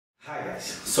Hi guys,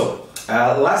 so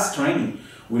last training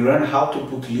we learned how to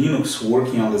put Linux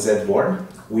working on the Z board.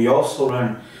 We also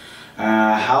learned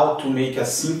how to make a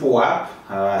simple app,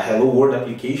 Hello World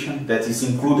application that is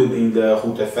included in the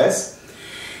rootfs.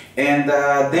 And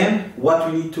then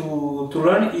what we need to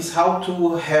learn is how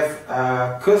to have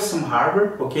custom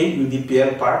hardware, okay, in the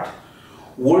PL part,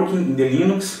 working in the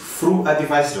Linux through a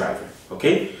device driver,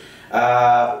 okay?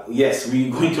 Yes,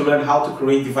 we're going to learn how to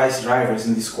create device drivers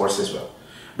in this course as well.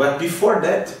 But before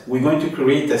that, we're going to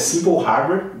create a simple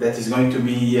hardware that is going to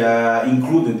be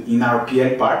included in our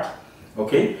PL part,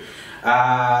 okay?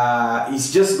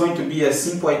 It's just going to be a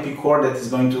simple IP core that is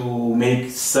going to make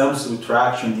sum,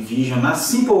 subtraction, division, a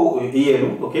simple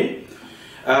ALU, okay?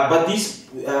 But this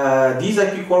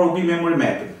IP core will be memory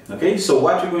mapped, okay? So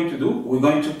what we're going to do, we're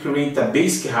going to create a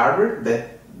basic hardware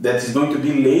that is going to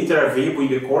be later available in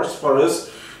the course for us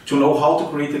to know how to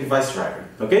create a device driver,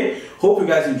 okay? Hope you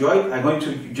guys enjoyed. I'm going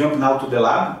to jump now to the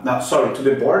lab, to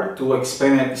the board to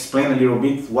explain a little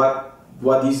bit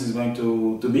what this is going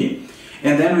to be.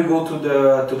 And then we go to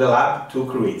the lab to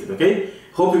create it, okay?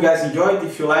 Hope you guys enjoyed.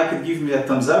 If you like it, give me a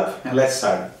thumbs up and let's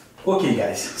start. Okay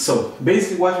guys, so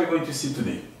basically what we're going to see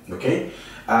today, okay?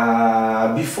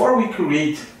 Before we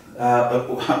create,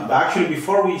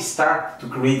 before we start to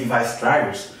create device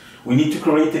drivers, we need to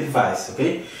create a device,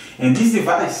 okay? And this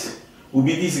device will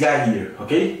be this guy here,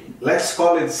 okay? Let's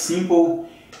call it simple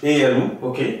ALU,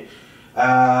 okay?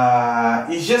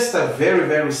 It's just a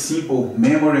very simple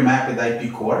memory mapped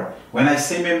IP core. When I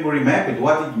say memory mapped,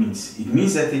 what it means? It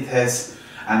means that it has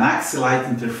an AXI-Lite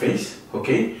interface,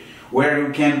 okay? Where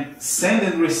you can send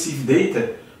and receive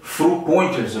data through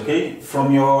pointers, okay?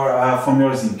 From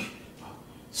your Zinc.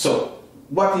 So,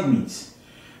 what it means?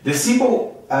 The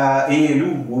simple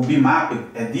ALU will be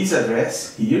mapped at this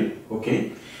address here,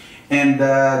 okay? And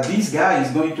this guy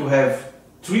is going to have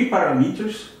three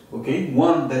parameters, okay?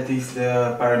 One that is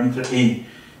the parameter A,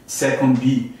 second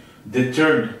B, the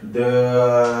third,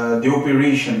 the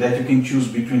operation that you can choose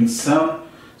between sum,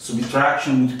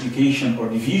 subtraction, multiplication or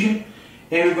division,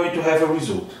 and you're going to have a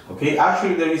result, okay?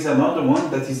 Actually there is another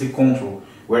one that is the control,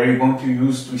 where you're going to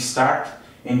use to start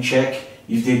and check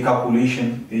if the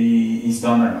calculation is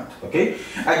done or not, okay?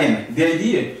 Again, the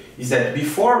idea is that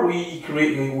before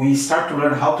we start to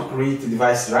learn how to create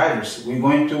device drivers, we're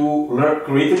going to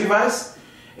create a device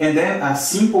and then a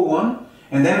simple one,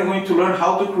 and then we're going to learn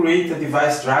how to create a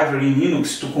device driver in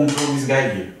Linux to control this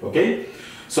guy here, okay?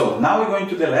 So now we're going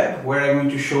to the lab where I'm going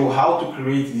to show how to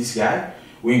create this guy.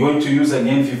 We're going to use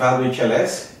again Vivado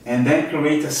HLS and then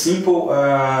create a simple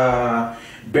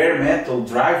bare metal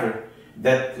driver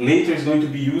that later is going to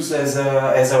be used as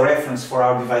a reference for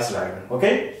our device driver,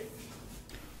 okay?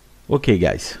 Okay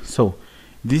guys, so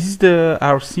this is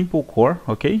our simple core,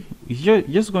 okay? It's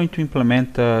just going to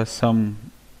implement some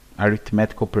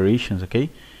arithmetic operations, okay?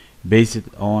 Based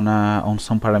on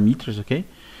some parameters, okay?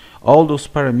 All those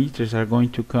parameters are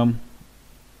going to come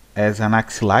as an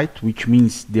AXI-Lite, which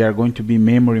means they are going to be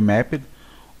memory mapped,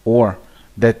 or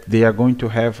that they are going to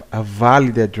have a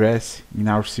valid address in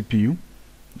our CPU,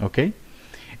 okay?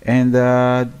 And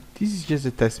this is just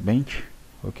a test bench,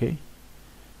 okay?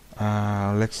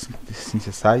 Let's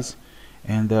synthesize,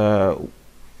 and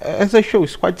as I show,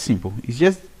 it's quite simple. It's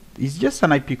just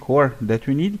an IP core that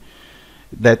we need,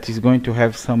 that is going to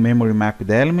have some memory mapped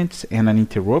elements and an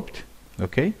interrupt,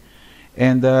 okay?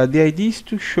 And the idea is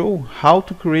to show how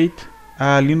to create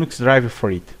a Linux driver for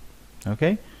it,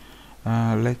 okay?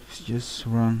 Let's just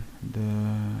run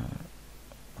the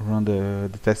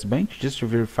test bench just to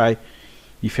verify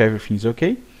if everything is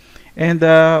okay. And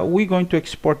we're going to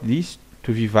export this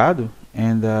to Vivado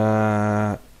and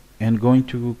going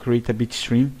to create a bit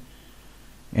stream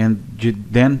and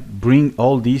then bring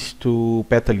all this to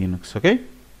Peta Linux, okay?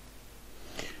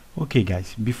 Okay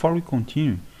guys, before we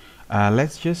continue,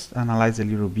 let's just analyze a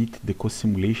little bit the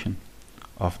co-simulation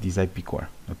of this IP core,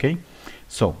 okay?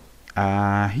 So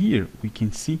here we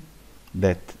can see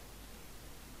that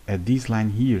at this line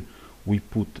here we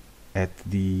put at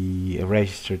the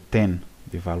register 10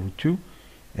 the value 2,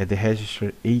 at the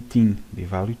register 18 the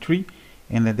value 3,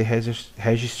 and at the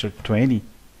register 20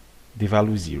 the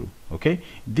value 0, okay?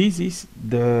 This is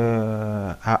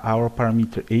our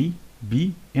parameter A,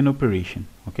 B and operation,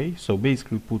 okay? So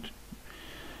basically we put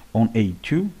on A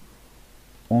 2,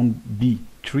 on B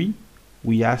 3,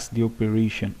 we ask the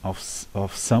operation of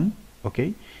sum,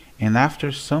 okay? And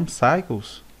after some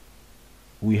cycles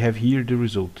we have here the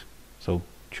result, so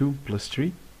 2 plus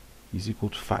 3 is equal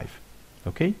to 5,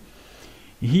 okay?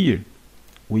 Here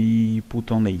we put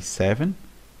on A 7,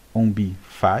 on B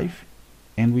 5,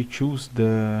 and we choose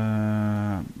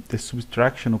the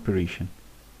subtraction operation.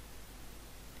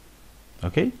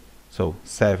 okay? So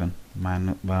 7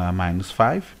 minus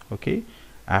 5, okay,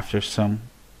 after some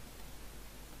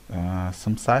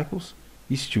cycles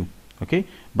is 2, okay?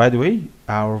 By the way,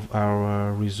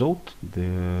 our result,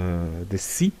 the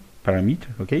C parameter,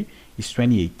 okay, is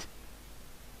 28,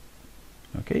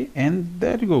 okay? And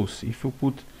there it goes. If you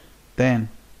put 10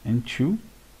 and 2,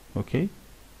 okay,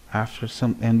 after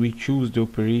some, and we choose the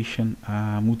operation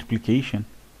multiplication,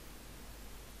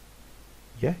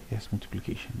 yes,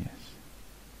 multiplication, yes,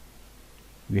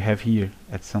 we have here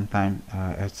at some time,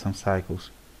 at some cycles,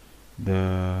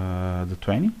 the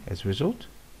 20 as a result,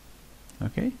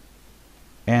 okay?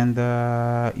 And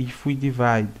if we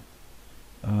divide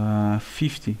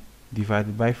 50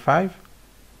 divided by 5,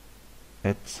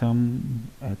 at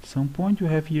some point you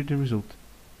have here the result,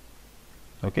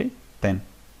 okay, 10.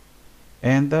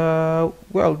 And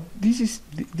well, this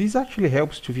actually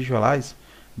helps to visualize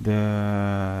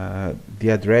the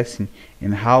addressing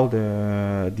and how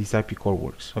this IP core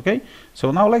works, okay? So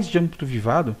now let's jump to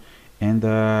Vivado and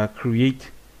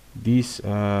create this,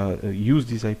 use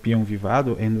this IP on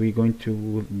Vivado, and we're going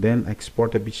to then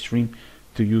export a bitstream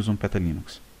to use on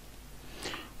Petalinux.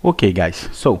 Okay guys,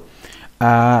 so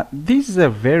this is a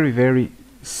very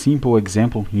simple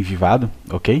example in Vivado,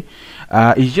 okay?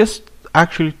 It's just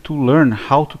actually to learn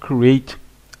how to create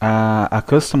a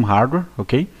custom hardware,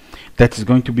 okay, that is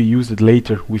going to be used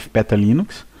later with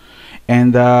Petalinux.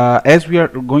 And as we are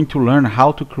going to learn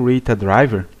how to create a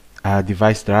driver, a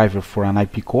device driver for an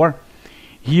IP core,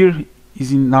 here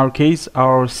is in our case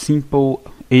our simple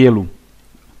ALU,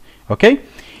 okay?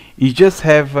 You just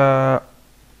have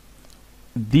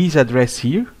this address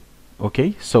here,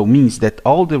 okay? So means that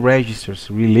all the registers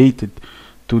related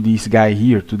to this guy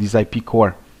here, to this IP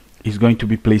core, is going to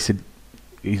be placed,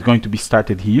 is going to be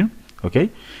started here,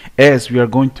 okay? As we are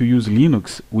going to use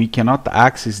Linux, we cannot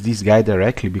access this guy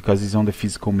directly because it's on the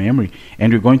physical memory,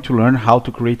 and we're going to learn how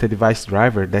to create a device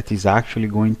driver that is actually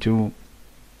going to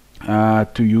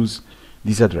use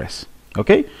this address,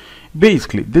 okay?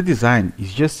 Basically, the design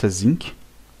is just a zinc,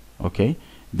 okay,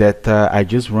 that I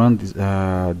just run this,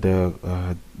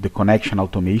 the connection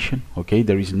automation, okay?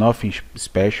 There is nothing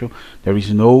special, there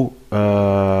is no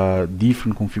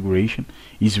different configuration.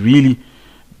 It's really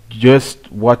just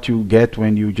what you get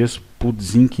when you just put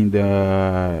zinc in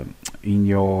the in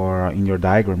your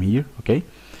diagram here, okay?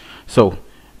 So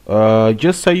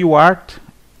just a UART,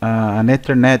 an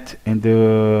Ethernet, and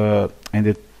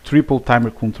the triple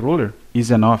timer controller is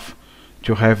enough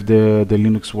to have the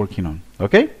Linux working on,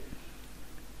 okay?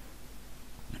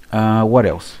 What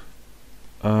else?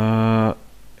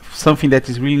 Something that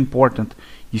is really important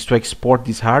is to export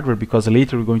this hardware, because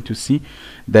later we're going to see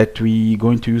that we're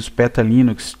going to use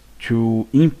Petalinux to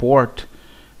import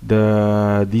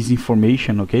this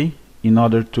information, okay, in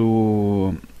order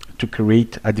to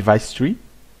create a device tree.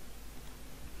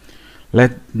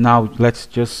 Let's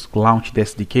just launch the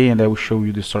SDK and I will show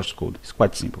you the source code. It's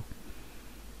quite simple.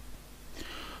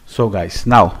 So guys,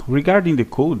 now regarding the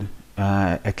code,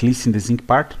 at least in the zinc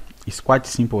part, it's quite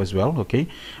simple as well, okay?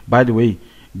 By the way,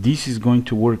 this is going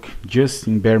to work just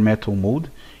in bare metal mode.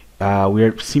 We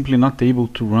are simply not able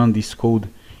to run this code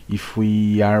if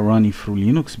we are running through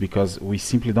Linux, because we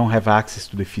simply don't have access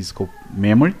to the physical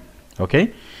memory,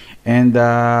 okay? And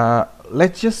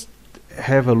let's just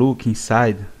have a look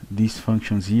inside these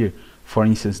functions here. For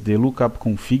instance, the lookup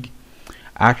config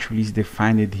actually is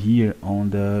defined here on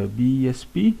the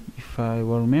BSP, if I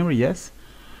will remember, yes.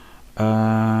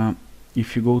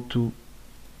 If you go to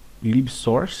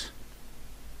libsource,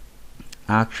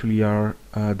 actually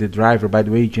the driver, by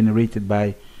the way, generated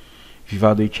by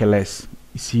Vivado HLS,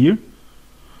 is here.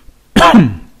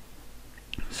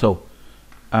 So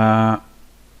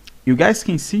you guys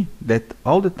can see that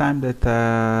all the time that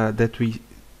that we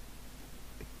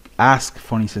ask,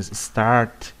 for instance,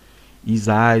 start, is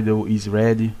idle, is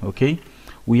ready, okay,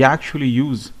 we actually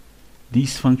use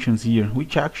these functions here,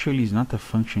 which actually is not a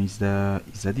function, is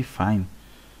a define,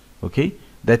 okay,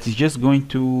 that is just going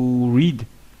to read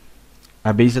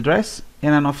a base address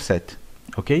and an offset,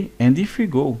 okay? And if we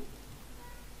go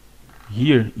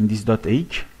here in this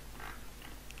 .h,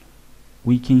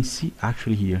 we can see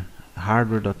actually here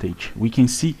hardware.h, we can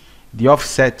see the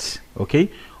offsets, okay,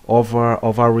 of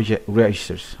our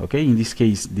registers, okay? In this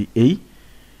case, the A,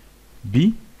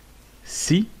 B,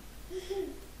 C,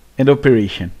 and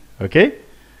operation, okay?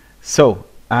 So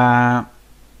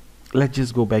let's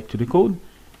just go back to the code.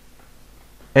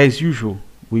 As usual,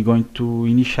 we're going to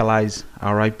initialize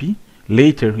our IP.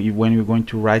 Later, when we're going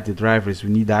to write the drivers, we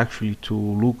need actually to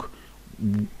look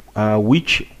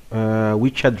which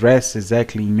address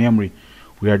exactly in memory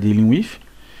we are dealing with.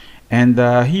 And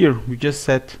here we just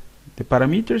set the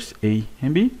parameters A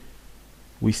and B,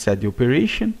 we set the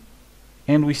operation,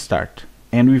 and we start,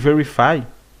 and we verify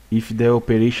if the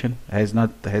operation has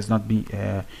not been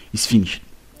is finished.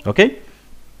 Okay.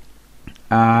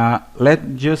 Let's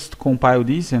just compile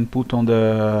this and put on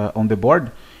the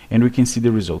board, and we can see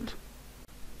the result.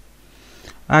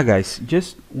 Guys,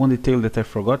 just one detail that I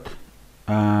forgot.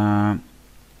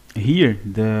 Here,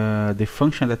 the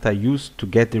function that I used to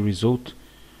get the result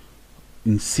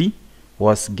in C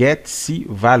was get C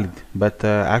valid, but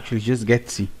actually just get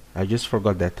C. I just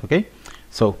forgot that. Okay,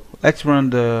 so let's run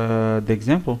the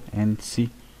example and see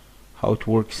how it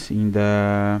works in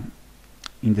the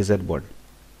Z board.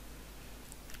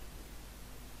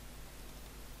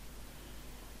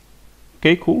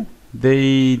 Okay, cool.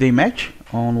 They match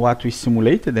on what we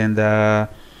simulated, and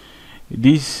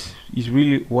this is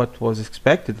really what was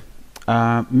expected.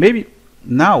 Maybe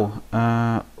now,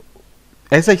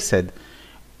 as I said,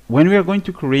 when we are going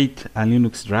to create a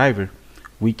Linux driver,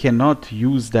 we cannot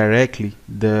use directly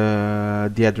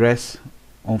the address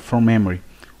from memory.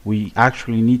 We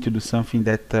actually need to do something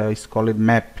that is called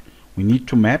map. We need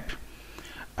to map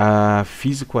a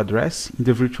physical address in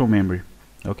the virtual memory.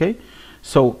 Okay,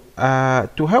 so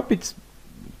to help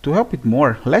it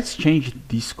more, let's change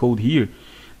this code here.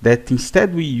 That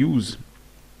instead we use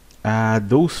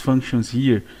those functions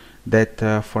here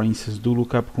that, for instance, do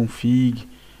lookup config.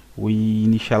 We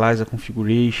initialize a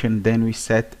configuration, then we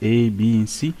set A, B, and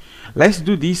C. Let's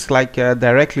do this like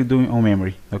directly doing on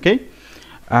memory. Okay.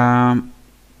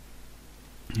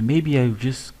 Maybe I'll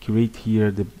just create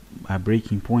here a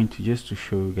breaking point just to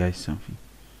show you guys something.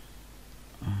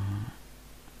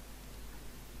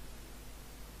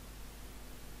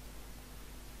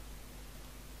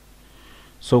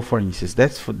 So for instance,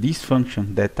 that's for this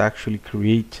function that actually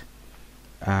create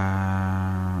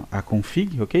a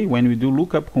config. Okay, when we do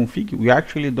lookup config, we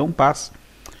actually don't pass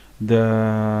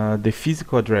the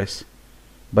physical address,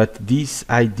 but this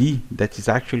ID that is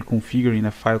actually configured in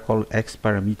a file called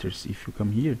xparameters. If you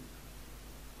come here,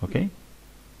 okay,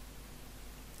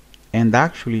 and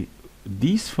actually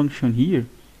this function here,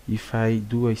 if I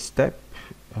do a step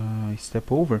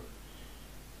over,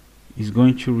 is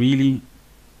going to really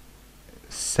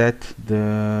set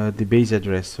the base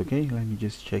address. Okay, let me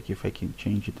just check if I can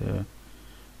change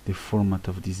the format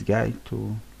of this guy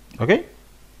to okay.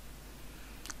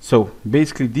 So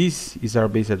basically this is our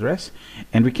base address,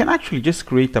 and we can actually just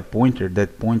create a pointer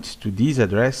that points to this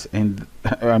address, and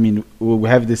I mean we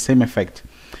have the same effect.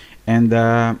 And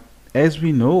as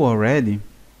we know already,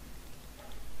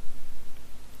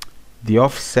 the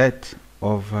offset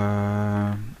of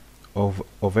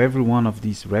every one of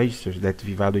these registers that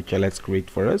Vivado HLS create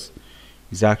for us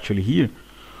is actually here.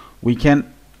 We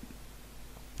can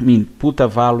put a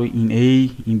value in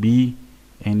A, in B,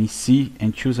 and in C,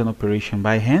 and choose an operation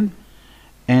by hand,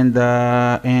 and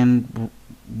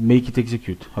make it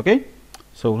execute. Okay,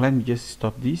 so let me just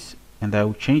stop this, and I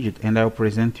will change it, and I will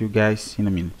present you guys in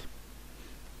a minute.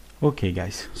 Okay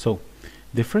guys, so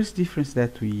the first difference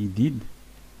that we did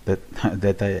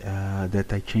that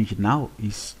I changed now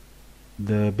is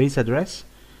the base address.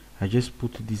 I just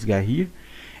put this guy here,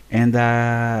 and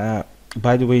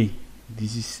by the way,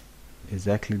 this is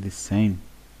exactly the same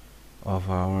of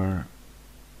our,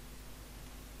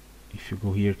 if you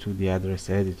go here to the address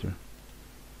editor,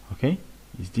 okay,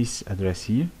 is this address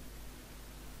here.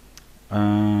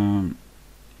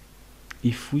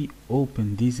 If we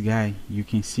open this guy, you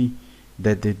can see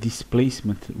that the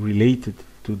displacement related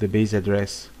to the base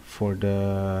address for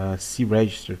the C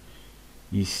register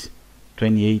is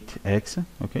 28 hexa.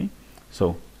 Okay,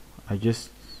 so I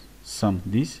just sum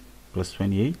this plus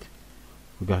 28,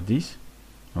 we got this.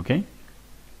 Okay,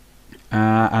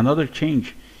 another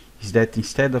change is that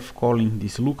instead of calling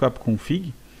this lookup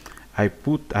config, I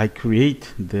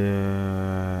create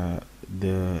the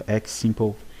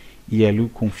xsimple elu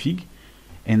config,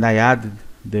 and I added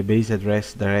the base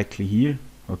address directly here.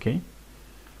 Okay,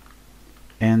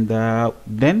 and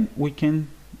then we can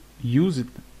use it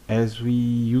as we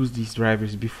use these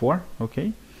drivers before.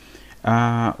 Okay,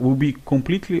 will be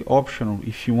completely optional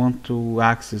if you want to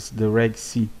access the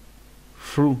reg-C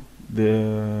through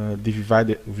the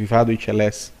Vivado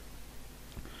HLS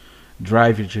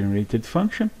driver generated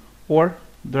function, or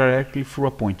directly through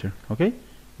a pointer. Okay,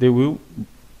 they will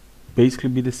basically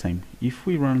be the same. If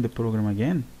we run the program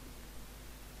again,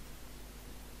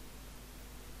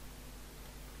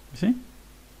 see,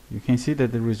 you can see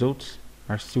that the results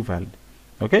are still valid.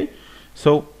 Okay,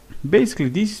 so basically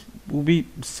this will be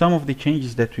some of the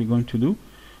changes that we're going to do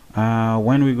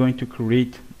when we're going to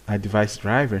create a device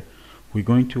driver. We're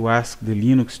going to ask the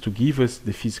Linux to give us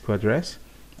the physical address,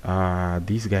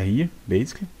 this guy here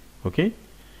basically, okay?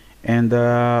 And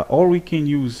or we can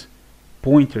use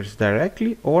pointers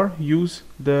directly, or use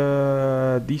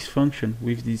this function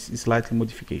with this slightly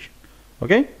modification,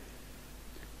 okay?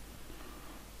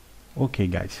 Okay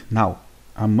guys, now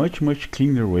a much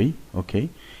cleaner way, okay?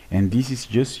 And this is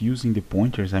just using the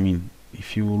pointers. I mean,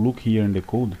 if you look here in the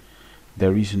code,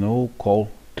 there is no call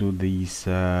to these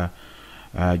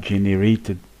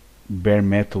generated bare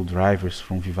metal drivers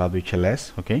from Vivado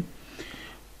HLS, okay?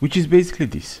 Which is basically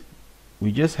this.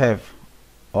 We just have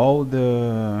all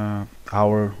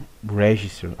our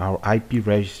register, our IP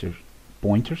register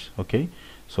pointers, okay?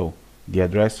 So the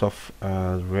address of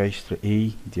register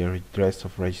A, the address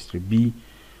of register B,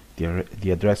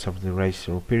 the address of the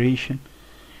register operation,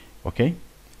 okay?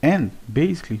 And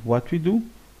basically what we do,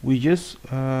 we just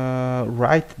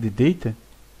write the data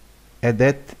at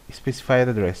that specified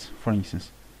address. For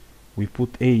instance, we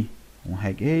put A on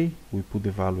reg A, we put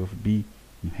the value of B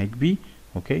in reg B,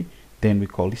 okay? Then we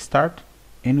call start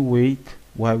and wait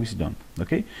while it's done,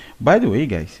 okay? By the way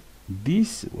guys,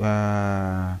 this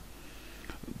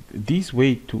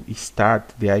way to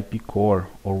start the IP core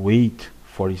or wait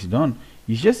for it's done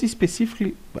is just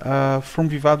specifically from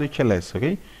Vivado HLS,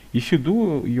 okay? If you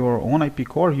do your own IP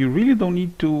core, you really don't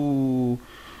need to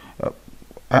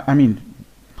I mean,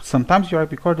 sometimes your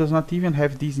IP core does not even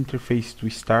have this interface to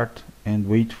start and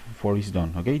wait for it's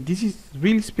done, okay? This is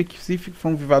really specific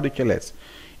from Vivado HLS.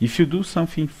 If you do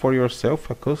something for yourself,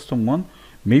 a custom one,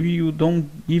 maybe you don't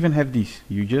even have this.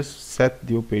 You just set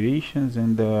the operations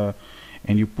and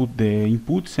you put the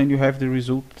inputs and you have the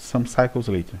result some cycles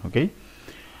later, okay?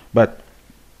 But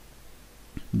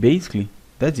basically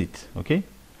that's it, okay?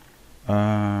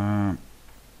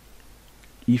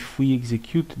 If we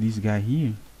execute this guy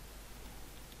here,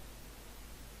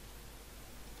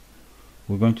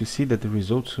 we're going to see that the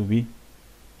results will be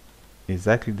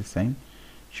exactly the same.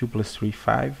 2 plus 3,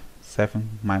 5,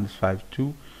 7 minus 5,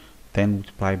 2, 10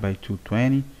 multiplied by 2,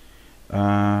 20,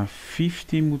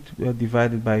 50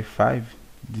 divided by 5,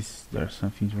 there's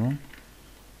something wrong.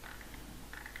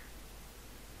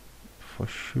 For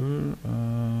sure,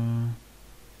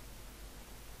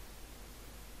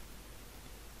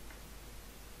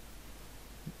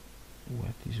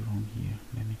 what is wrong here?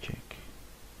 Let me check.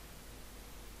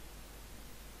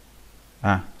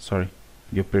 Sorry,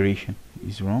 the operation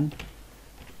is wrong.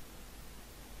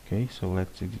 Okay, so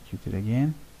let's execute it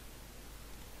again.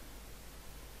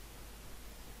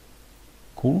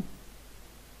 Cool.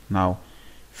 Now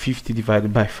 50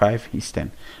 divided by 5 is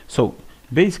 10. So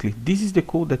basically this is the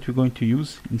code that we're going to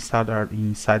use inside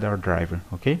our driver,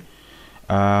 okay?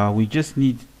 We just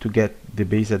need to get the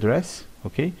base address,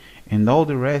 okay? And all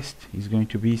the rest is going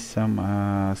to be some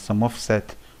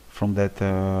offset from that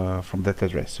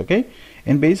address, okay?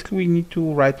 And basically we need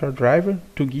to write our driver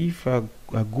to give a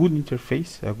good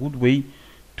interface, a good way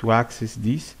to access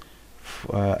this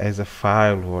as a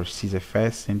file or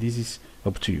CSFS, and this is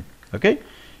up to you, okay?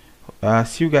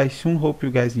 See you guys soon. Hope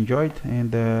you guys enjoyed,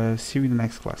 and see you in the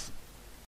next class.